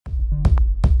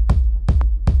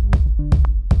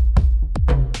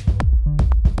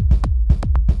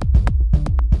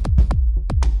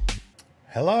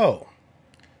Hello,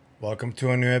 welcome to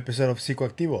a new episode of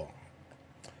Psicoactivo.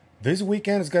 This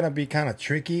weekend is gonna be kind of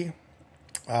tricky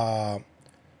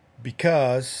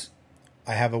because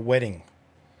I have a wedding.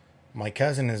 My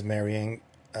cousin is marrying,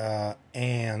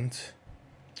 and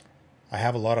I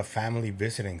have a lot of family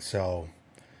visiting, so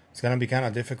it's gonna be kind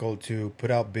of difficult to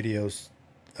put out videos.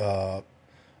 I'm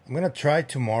gonna try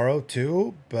tomorrow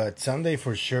too, but Sunday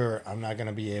for sure I'm not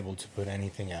gonna be able to put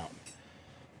anything out.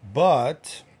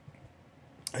 But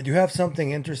I do have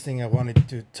something interesting I wanted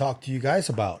to talk to you guys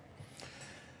about.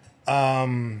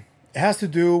 It has to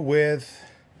do with,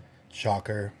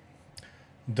 shocker,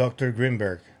 Dr.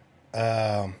 Grinberg.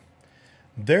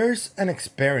 There's an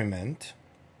experiment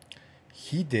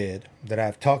he did that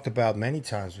I've talked about many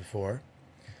times before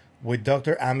with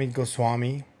Dr. Amit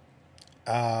Goswami.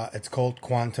 It's called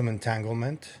Quantum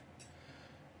Entanglement.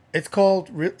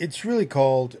 It's really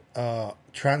called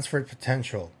transferred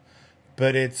potential.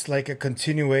 But it's like a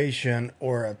continuation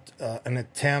or an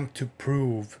attempt to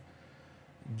prove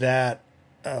that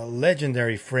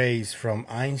legendary phrase from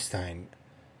Einstein,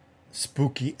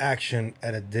 spooky action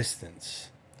at a distance.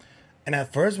 And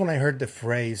at first when I heard the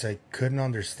phrase, I couldn't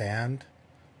understand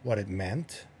what it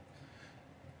meant.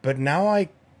 But now I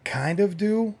kind of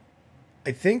do.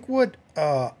 I think what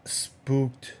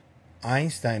spooked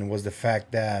Einstein was the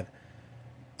fact that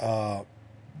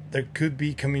there could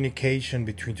be communication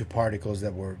between two particles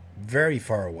that were very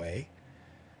far away,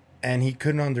 and he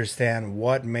couldn't understand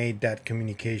what made that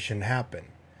communication happen.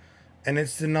 And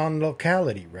it's the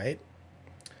non-locality, right?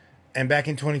 And back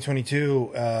in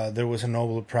 2022, there was a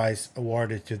Nobel Prize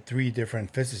awarded to 3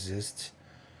 different physicists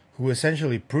who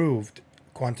essentially proved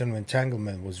quantum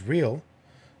entanglement was real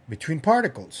between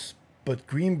particles. But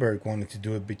Greenberg wanted to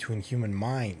do it between human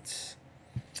minds.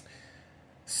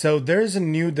 So there's a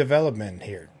new development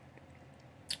here.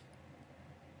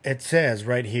 It says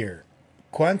right here,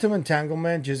 quantum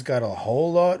entanglement just got a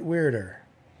whole lot weirder.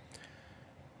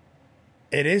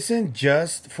 It isn't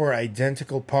just for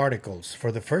identical particles.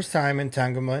 For the first time,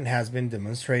 entanglement has been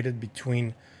demonstrated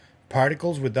between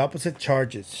particles with opposite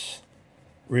charges,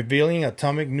 revealing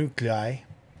atomic nuclei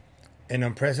in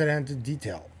unprecedented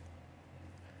detail.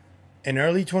 In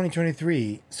early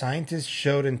 2023, scientists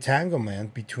showed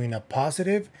entanglement between a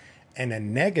positive and a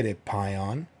negative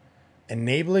pion,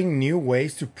 enabling new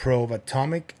ways to probe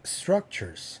atomic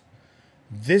structures.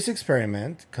 This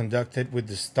experiment, conducted with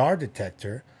the star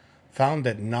detector, found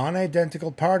that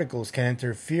non-identical particles can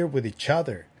interfere with each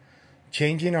other,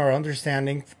 changing our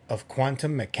understanding of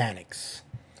quantum mechanics.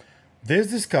 This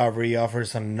discovery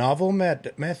offers a novel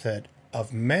method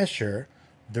of measure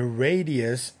the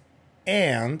radius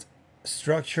and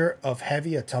structure of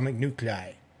heavy atomic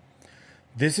nuclei.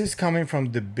 This is coming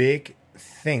from the big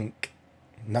think.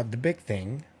 Not the big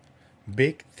thing,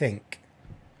 big think.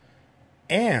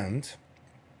 And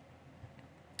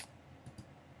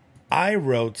I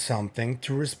wrote something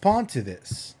to respond to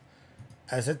this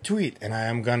as a tweet, and I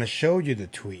am going to show you the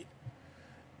tweet.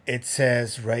 It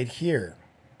says right here,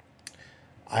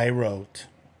 I wrote,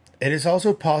 "It is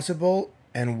also possible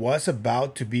and was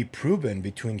about to be proven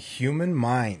between human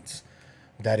minds,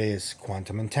 that is,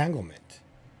 quantum entanglement.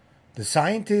 The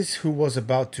scientist who was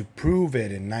about to prove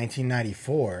it in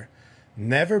 1994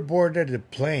 never boarded the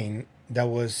plane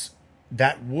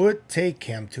that would take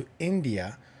him to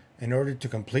India in order to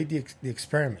complete the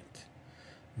experiment.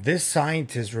 This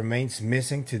scientist remains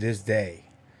missing to this day.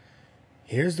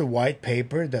 Here's the white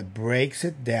paper that breaks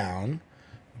it down,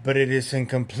 but it is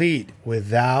incomplete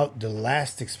without the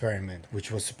last experiment, which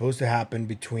was supposed to happen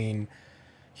between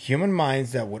human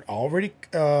minds that would already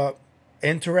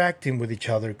interacting with each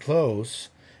other close,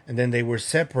 and then they were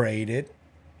separated.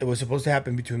 It was supposed to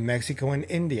happen between Mexico and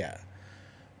India.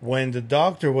 When the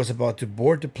doctor was about to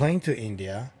board the plane to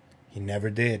India, he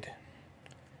never did.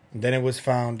 And then it was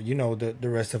found, the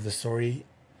rest of the story.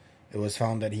 It was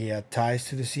found that he had ties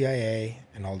to the CIA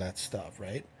and all that stuff,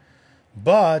 right?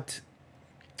 But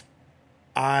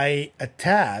I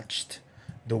attached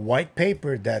the white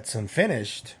paper that's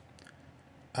unfinished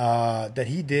that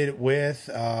he did with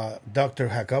Dr.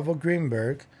 Jacobo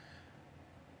Grinberg,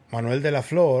 Manuel de la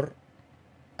Flor,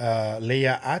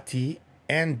 Leia Ati,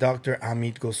 and Dr.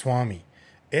 Amit Goswami.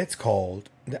 It's called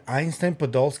The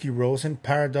Einstein-Podolsky-Rosen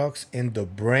Paradox in the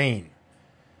Brain,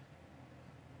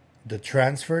 the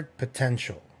Transferred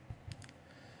Potential.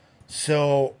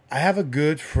 So I have a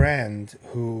good friend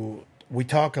who we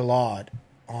talk a lot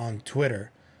on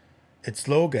Twitter. It's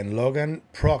Logan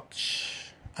Proksch.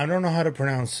 I don't know how to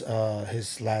pronounce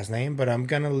his last name, but I'm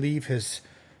going to leave his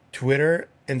Twitter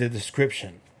in the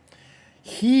description.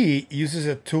 He uses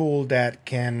a tool that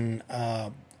can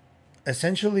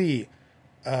essentially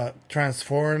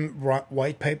transform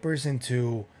white papers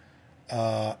into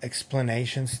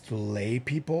explanations to lay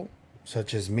people,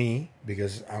 such as me,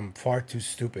 because I'm far too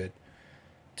stupid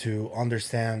to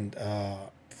understand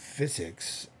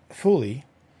physics fully.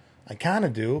 I kind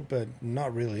of do, but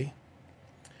not really.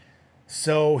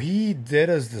 So he did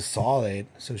us the solid,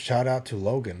 so shout out to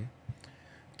Logan,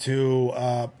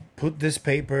 to put this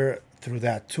paper through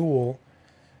that tool,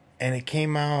 and it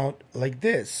came out like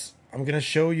this. I'm going to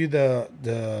show you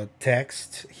the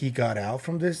text he got out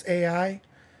from this AI,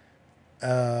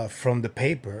 from the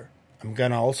paper. I'm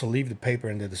going to also leave the paper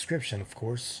in the description, of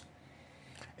course.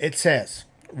 It says,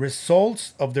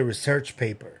 results of the research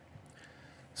paper.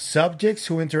 Subjects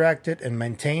who interacted and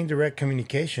maintained direct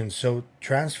communication showed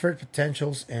transferred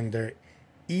potentials in their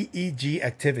EEG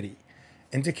activity,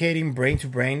 indicating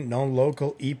brain-to-brain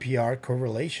non-local EPR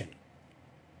correlation.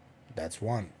 That's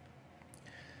one.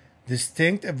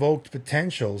 Distinct evoked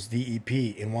potentials, DEP,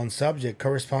 in one subject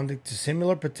corresponding to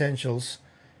similar potentials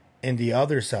in the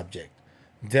other subject,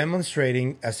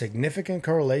 demonstrating a significant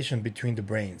correlation between the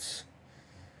brains.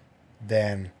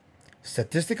 Then,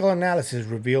 statistical analysis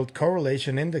revealed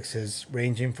correlation indexes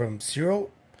ranging from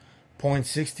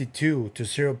 0.62 to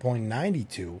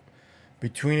 0.92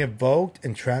 between evoked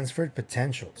and transferred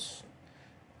potentials.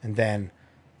 And then,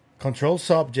 control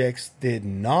subjects did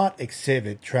not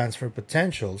exhibit transfer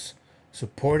potentials,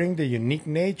 supporting the unique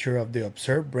nature of the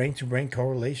observed brain-to-brain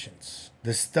correlations.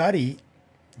 The study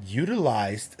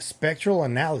utilized spectral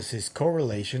analysis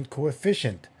correlation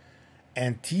coefficient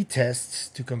and t-tests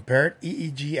to compare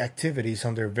EEG activities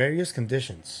under various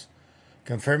conditions,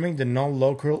 confirming the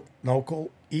non-local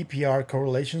EPR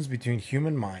correlations between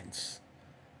human minds.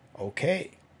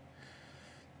 Okay.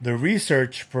 The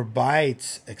research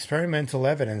provides experimental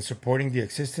evidence supporting the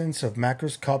existence of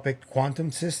macroscopic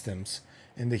quantum systems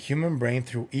in the human brain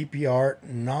through EPR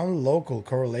non-local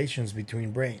correlations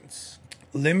between brains.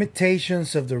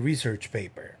 Limitations of the research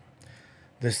paper.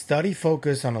 The study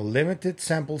focused on a limited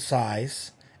sample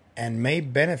size and may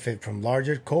benefit from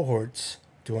larger cohorts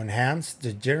to enhance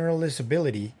the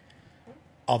generalizability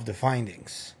of the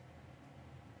findings.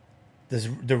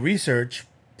 The research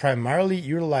primarily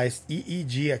utilized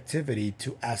EEG activity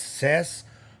to assess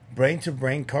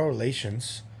brain-to-brain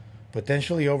correlations,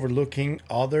 potentially overlooking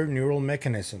other neural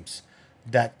mechanisms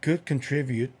that could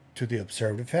contribute to the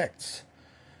observed effects.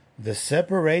 The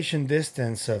separation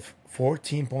distance of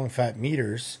 14.5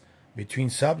 meters between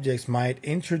subjects might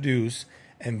introduce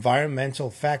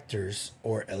environmental factors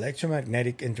or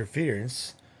electromagnetic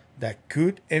interference that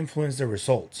could influence the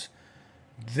results.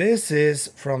 This is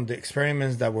from the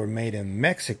experiments that were made in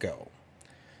Mexico,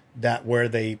 that where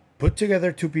they put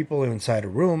together two people inside a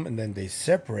room and then they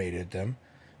separated them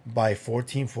by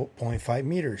 14.5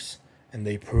 meters, and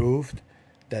they proved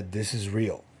that this is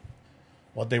real.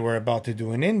 What they were about to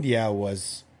do in India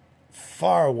was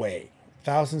far away,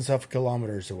 thousands of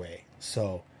kilometers away.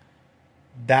 So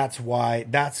that's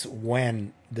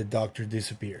when the doctor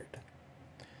disappeared.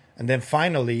 And then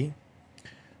finally,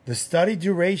 the study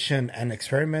duration and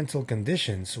experimental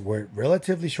conditions were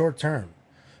relatively short term,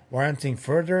 warranting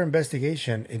further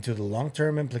investigation into the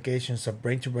long-term implications of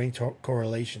brain-to-brain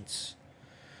correlations.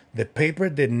 The paper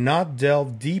did not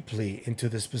delve deeply into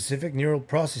the specific neural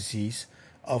processes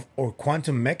or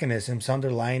quantum mechanisms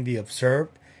underlying the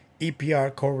observed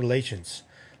EPR correlations,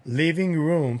 leaving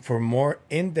room for more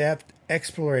in-depth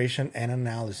exploration and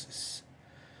analysis.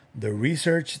 The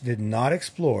research did not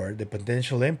explore the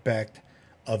potential impact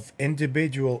of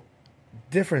individual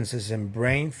differences in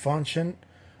brain function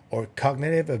or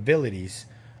cognitive abilities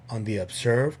on the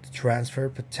observed transfer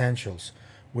potentials,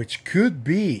 which could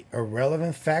be a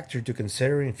relevant factor to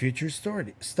consider in future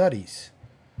studies.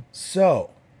 So,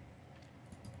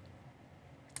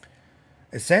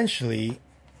 essentially,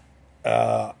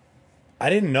 I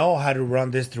didn't know how to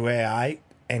run this through AI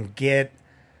and get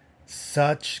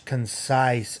such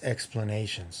concise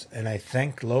explanations. And I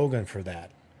thank Logan for that.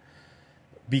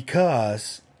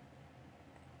 Because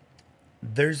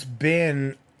there's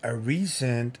been a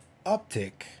recent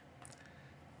uptick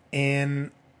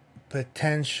in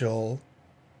potential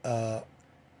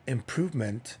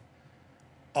improvement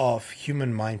of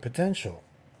human mind potential.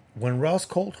 When Ross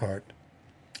Coulthart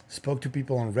spoke to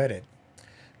people on Reddit,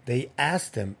 they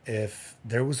asked him if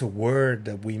there was a word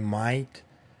that we might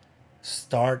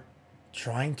start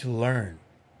trying to learn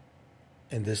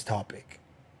in this topic.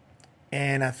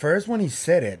 And at first when he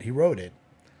said it, he wrote it,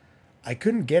 I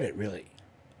couldn't get it really.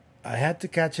 I had to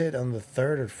catch it on the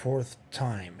third or fourth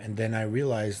time, and then I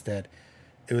realized that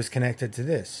it was connected to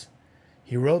this.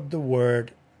 He wrote the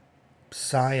word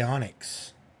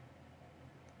psionics,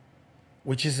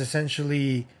 which is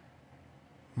essentially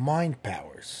mind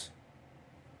powers.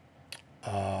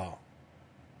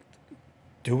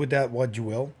 Do with that what you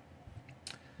will.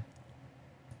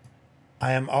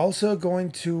 I am also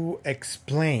going to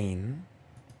explain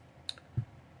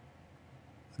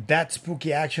that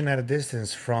spooky action at a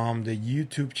distance from the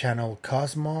YouTube channel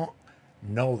Cosmo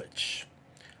Knowledge.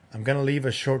 I'm going to leave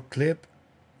a short clip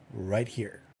right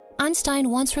here. Einstein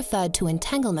once referred to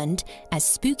entanglement as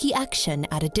spooky action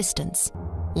at a distance.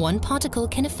 One particle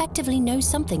can effectively know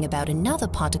something about another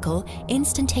particle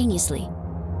instantaneously,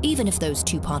 even if those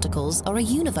two particles are a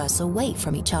universe away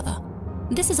from each other.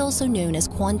 This is also known as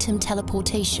quantum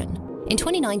teleportation. In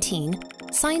 2019,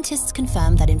 scientists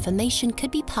confirmed that information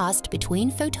could be passed between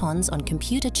photons on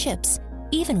computer chips,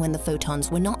 even when the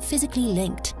photons were not physically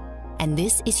linked. And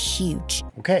this is huge.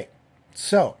 Okay,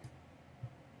 so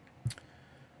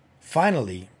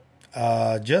finally,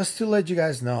 just to let you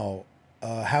guys know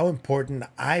how important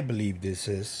I believe this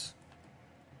is,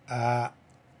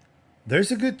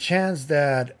 there's a good chance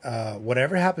that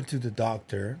whatever happened to the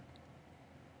doctor,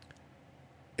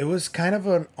 it was kind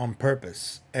of on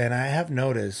purpose. And I have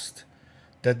noticed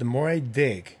that the more I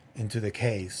dig into the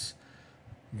case,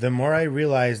 the more I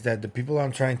realize that the people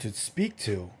I'm trying to speak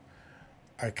to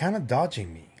are kind of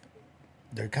dodging me.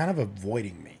 They're kind of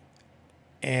avoiding me.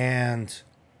 And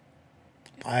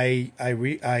I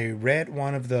read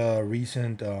one of the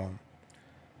recent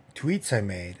tweets I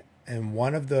made, and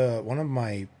one of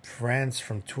my friends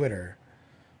from Twitter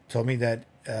told me that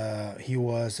he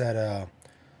was at a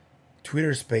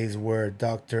Twitter space where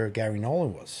Dr. Gary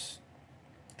Nolan was.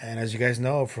 And as you guys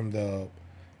know from the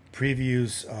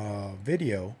previous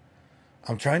video,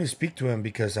 I'm trying to speak to him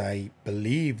because I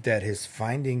believe that his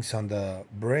findings on the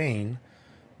brain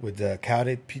with the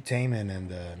caudate putamen and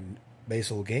the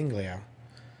basal ganglia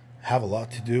have a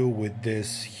lot to do with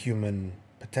this human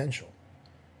potential.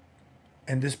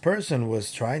 And this person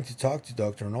was trying to talk to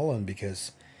Dr. Nolan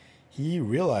because he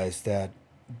realized that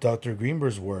Dr.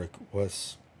 Grinberg's work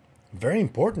was very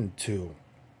important to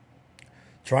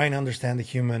try and understand the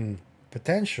human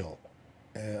potential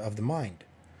of the mind.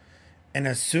 And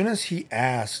as soon as he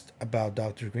asked about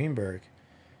Dr. Grinberg,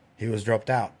 he was dropped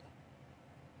out.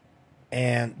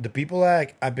 And the people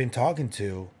I've been talking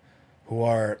to who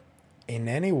are in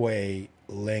any way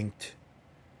linked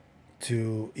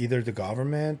to either the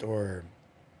government or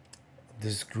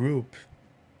this group,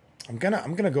 I'm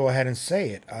gonna go ahead and say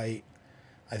it. I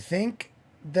think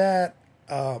that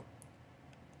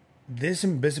this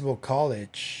invisible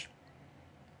college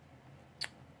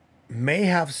may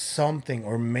have something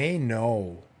or may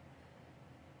know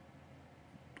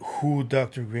who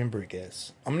Dr. Grinberg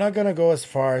is. I'm not gonna go as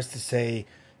far as to say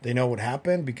they know what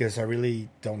happened because I really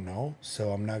don't know.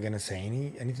 So I'm not gonna say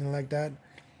anything like that.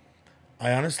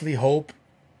 I honestly hope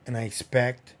and I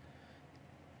expect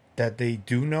that they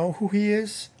do know who he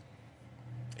is.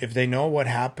 If they know what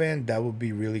happened, that would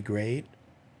be really great.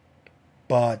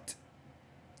 But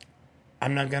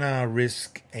I'm not gonna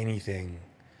risk anything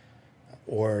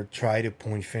or try to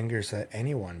point fingers at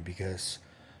anyone because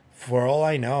for all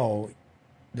I know,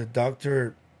 the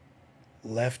doctor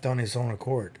left on his own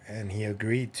accord and he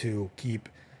agreed to keep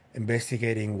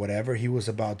investigating whatever he was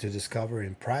about to discover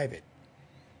in private.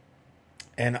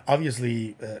 And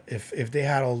obviously, if they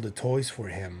had all the toys for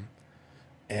him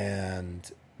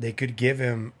and they could give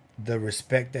him the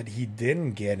respect that he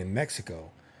didn't get in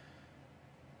Mexico,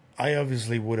 I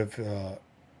obviously would have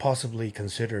possibly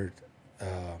considered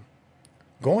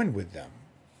going with them.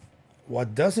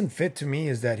 What doesn't fit to me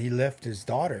is that he left his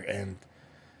daughter, and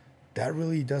that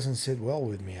really doesn't sit well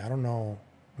with me. I don't know.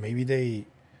 Maybe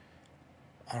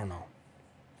I don't know.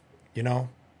 You know,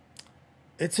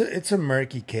 it's a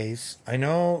murky case. I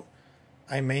know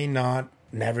I may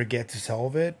never get to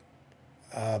solve it,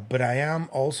 but I am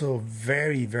also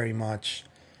very, very much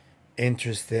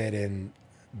interested in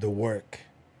the work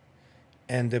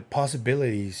and the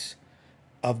possibilities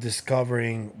of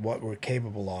discovering what we're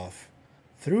capable of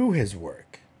through his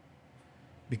work.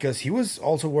 Because he was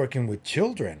also working with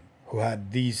children who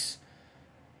had these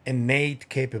innate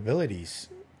capabilities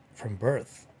from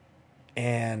birth.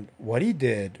 And what he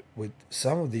did with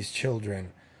some of these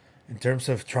children in terms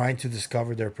of trying to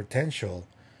discover their potential,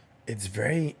 it's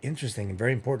very interesting and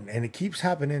very important. And it keeps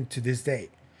happening to this day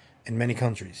in many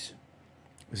countries.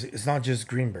 It's not just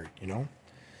Grinberg, you know?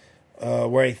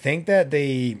 Where I think that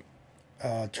they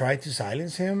tried to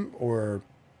silence him or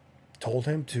told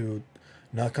him to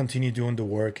not continue doing the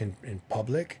work in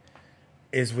public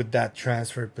is with that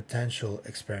transferred potential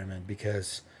experiment.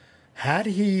 Because had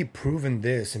he proven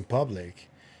this in public,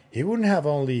 he wouldn't have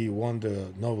only won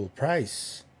the Nobel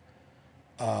Prize,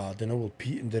 the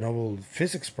Nobel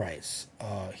Physics Prize.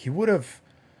 He would have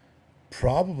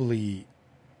probably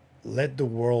let the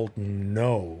world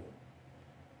know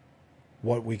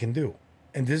what we can do.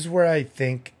 And this is where I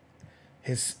think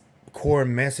his core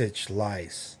message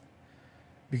lies.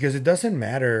 Because it doesn't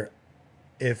matter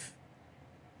if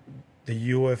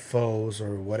the UFOs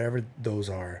or whatever those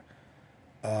are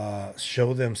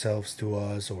show themselves to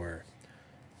us, or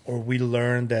we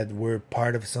learn that we're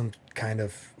part of some kind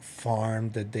of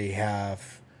farm that they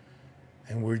have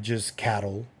and we're just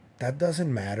cattle. That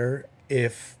doesn't matter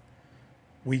if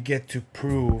we get to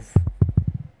prove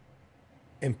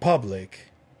in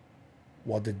public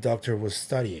what the doctor was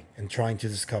studying and trying to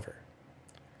discover.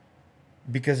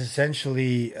 Because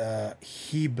essentially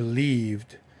he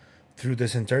believed through the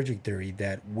synergic theory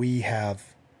that we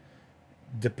have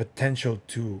the potential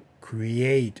to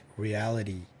create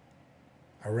reality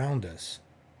around us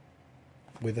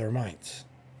with our minds.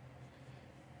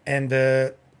 And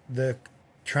the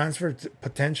transfer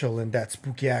potential in that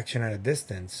spooky action at a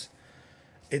distance,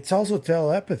 it's also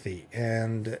telepathy,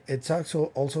 and it's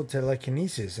also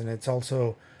telekinesis, and it's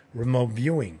also remote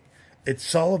viewing.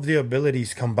 It's all of the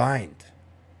abilities combined,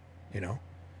 you know,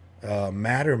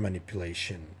 matter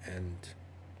manipulation,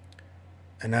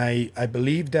 and I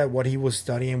believe that what he was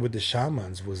studying with the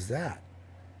shamans was that.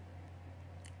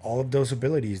 All of those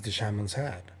abilities the shamans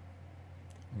had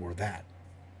were that.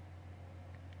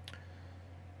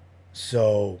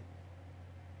 So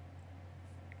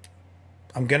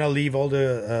I'm gonna leave all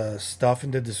the stuff in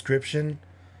the description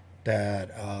that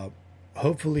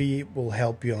hopefully will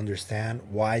help you understand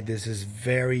why this is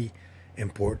very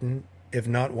important, if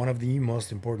not one of the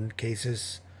most important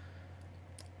cases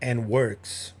and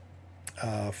works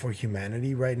for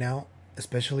humanity right now,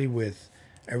 especially with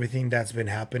everything that's been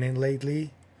happening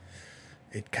lately.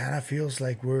 It kind of feels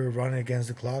like we're running against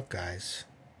the clock, guys,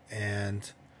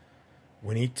 and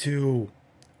we need to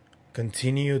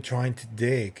continue trying to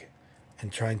dig and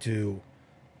trying to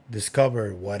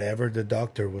discover whatever the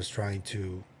doctor was trying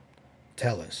to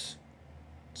tell us.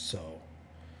 So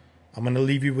I'm going to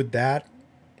leave you with that.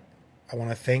 I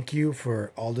want to thank you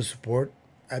for all the support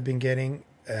I've been getting.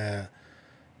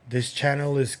 This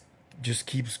channel just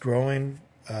keeps growing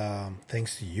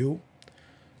thanks to you.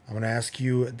 I'm going to ask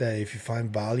you that if you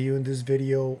find value in this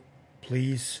video,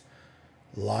 please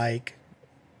like,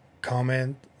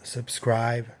 comment,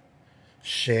 subscribe,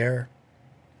 share,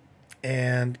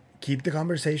 and keep the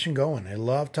conversation going. I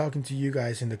love talking to you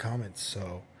guys in the comments,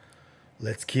 so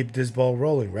let's keep this ball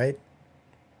rolling, right?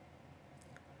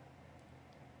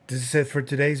 This is it for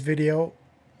today's video.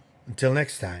 Until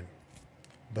next time,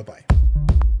 bye-bye.